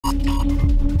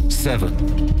7,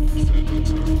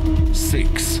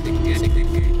 6, 5,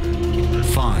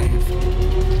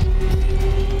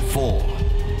 4,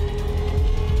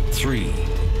 3,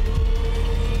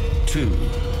 2,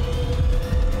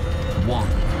 1.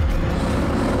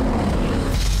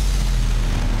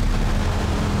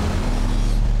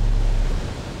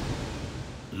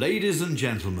 Ladies and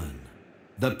gentlemen,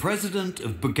 the president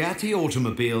of Bugatti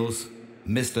Automobiles,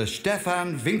 Mr.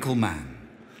 Stephan Winkelmann.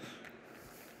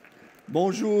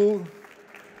 Bonjour,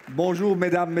 bonjour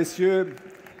mesdames, messieurs,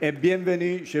 et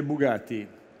bienvenue chez Bugatti.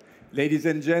 Ladies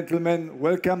and gentlemen,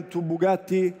 welcome to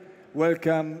Bugatti,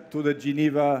 welcome to the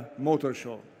Geneva Motor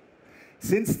Show.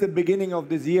 Since the beginning of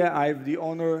this year, I have the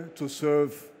honor to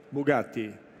serve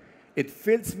Bugatti. It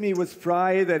fills me with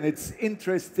pride and it's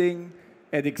interesting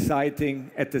and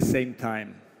exciting at the same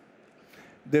time.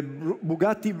 The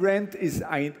Bugatti brand is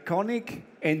iconic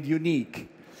and unique,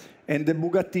 and the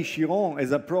Bugatti Chiron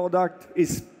as a product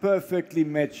is perfectly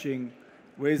matching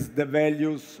with the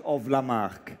values of La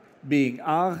Marque, being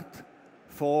art,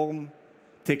 form,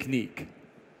 technique.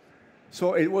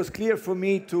 So it was clear for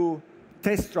me to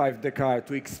test drive the car,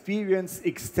 to experience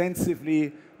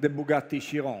extensively the Bugatti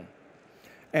Chiron.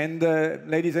 And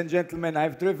ladies and gentlemen,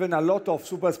 I've driven a lot of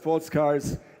super sports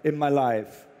cars in my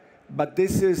life, but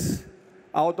this is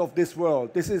out of this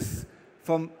world. This is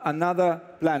from another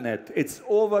planet. It's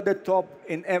over the top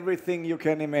in everything you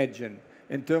can imagine,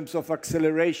 in terms of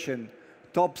acceleration,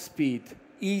 top speed,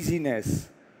 easiness,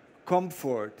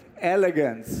 comfort,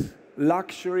 elegance,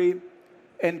 luxury,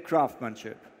 and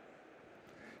craftsmanship.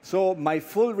 So my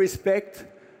full respect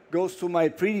goes to my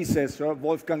predecessor,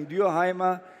 Wolfgang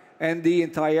Dürheimer, and the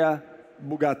entire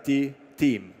Bugatti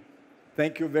team.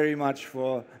 Thank you very much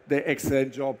for the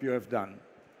excellent job you have done.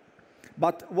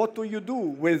 But what do you do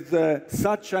with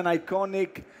such an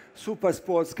iconic super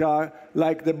sports car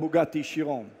like the Bugatti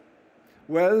Chiron?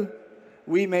 Well,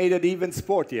 we made it even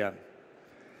sportier.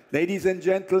 Ladies and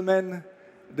gentlemen,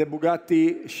 the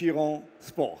Bugatti Chiron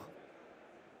Sport.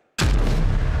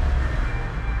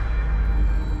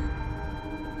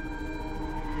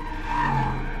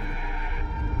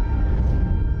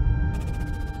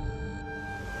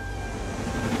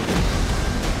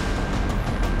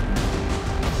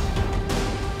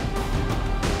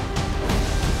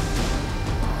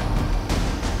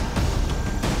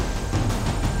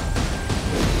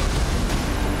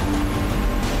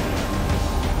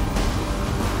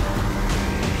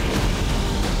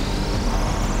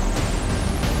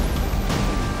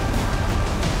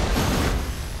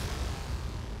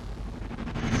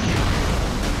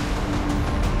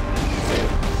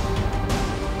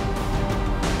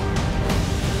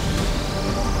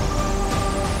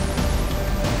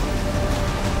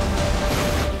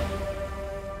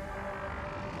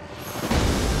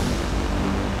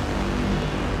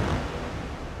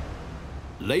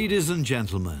 Ladies and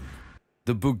gentlemen,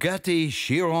 the Bugatti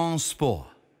Chiron Sport.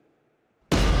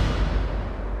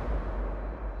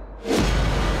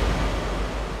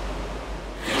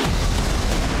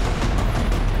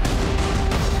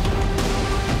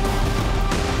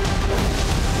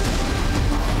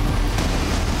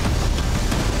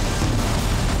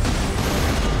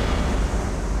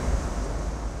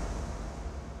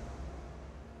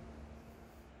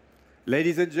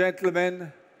 Ladies and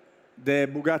gentlemen, the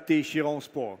Bugatti Chiron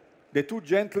Sport. The two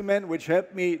gentlemen which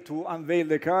helped me to unveil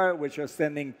the car, which are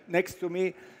standing next to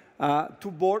me, are two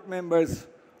board members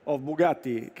of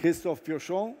Bugatti, Christophe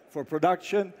Purchon for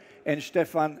production and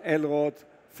Stephan Elroth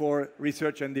for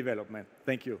research and development.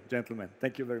 Thank you, gentlemen.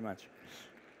 Thank you very much.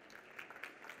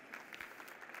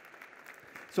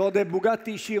 So the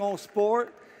Bugatti Chiron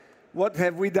Sport, what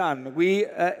have we done? We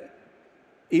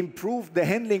improved the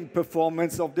handling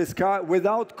performance of this car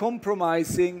without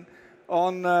compromising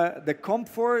on the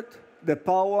comfort, the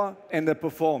power, and the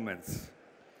performance.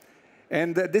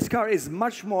 And this car is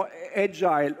much more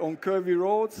agile on curvy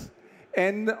roads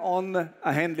and on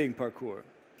a handling parcours.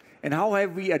 And how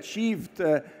have we achieved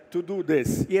to do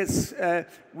this? Yes,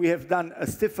 we have done a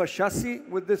stiffer chassis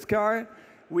with this car.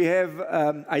 We have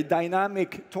a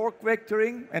dynamic torque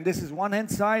vectoring, and this is one hand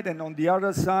side, and on the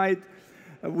other side,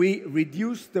 we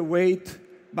reduced the weight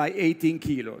by 18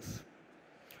 kilos.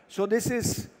 So this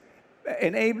is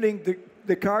enabling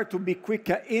the car to be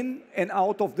quicker in and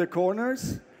out of the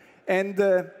corners. And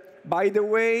by the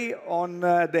way, on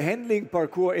the handling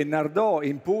parcours in Nardò,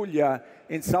 in Puglia,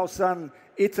 in southern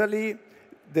Italy,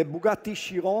 the Bugatti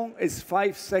Chiron is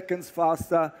 5 seconds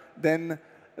faster than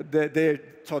the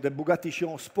Bugatti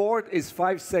Chiron Sport is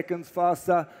 5 seconds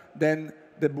faster than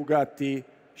the Bugatti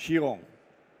Chiron.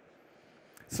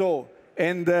 So,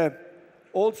 and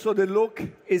also the look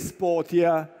is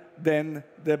sportier than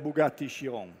the Bugatti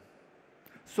Chiron.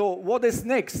 So what is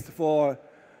next for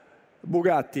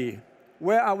Bugatti?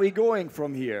 Where are we going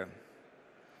from here?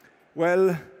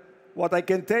 Well, what I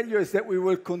can tell you is that we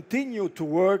will continue to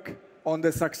work on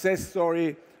the success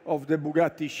story of the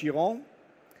Bugatti Chiron,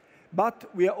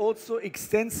 but we are also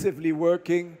extensively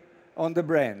working on the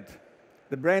brand.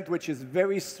 The brand which is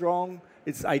very strong,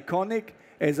 it's iconic,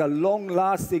 has a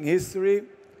long-lasting history,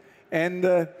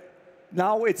 and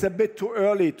now it's a bit too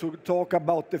early to talk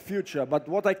about the future, but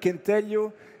what I can tell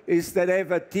you is that I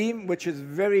have a team which is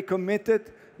very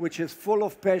committed, which is full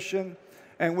of passion,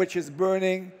 and which is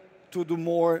burning to do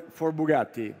more for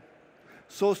Bugatti.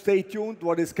 So stay tuned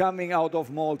what is coming out of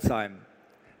Molsheim.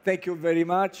 Thank you very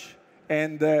much,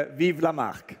 and vive la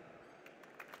marque.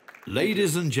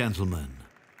 Ladies and gentlemen,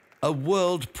 a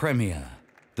world premiere,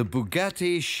 the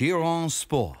Bugatti Chiron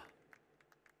Sport.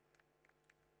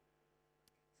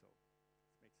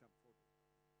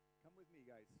 Come with me,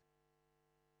 guys.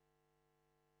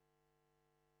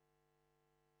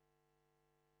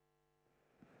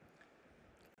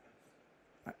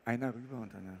 Einer rüber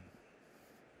und einer.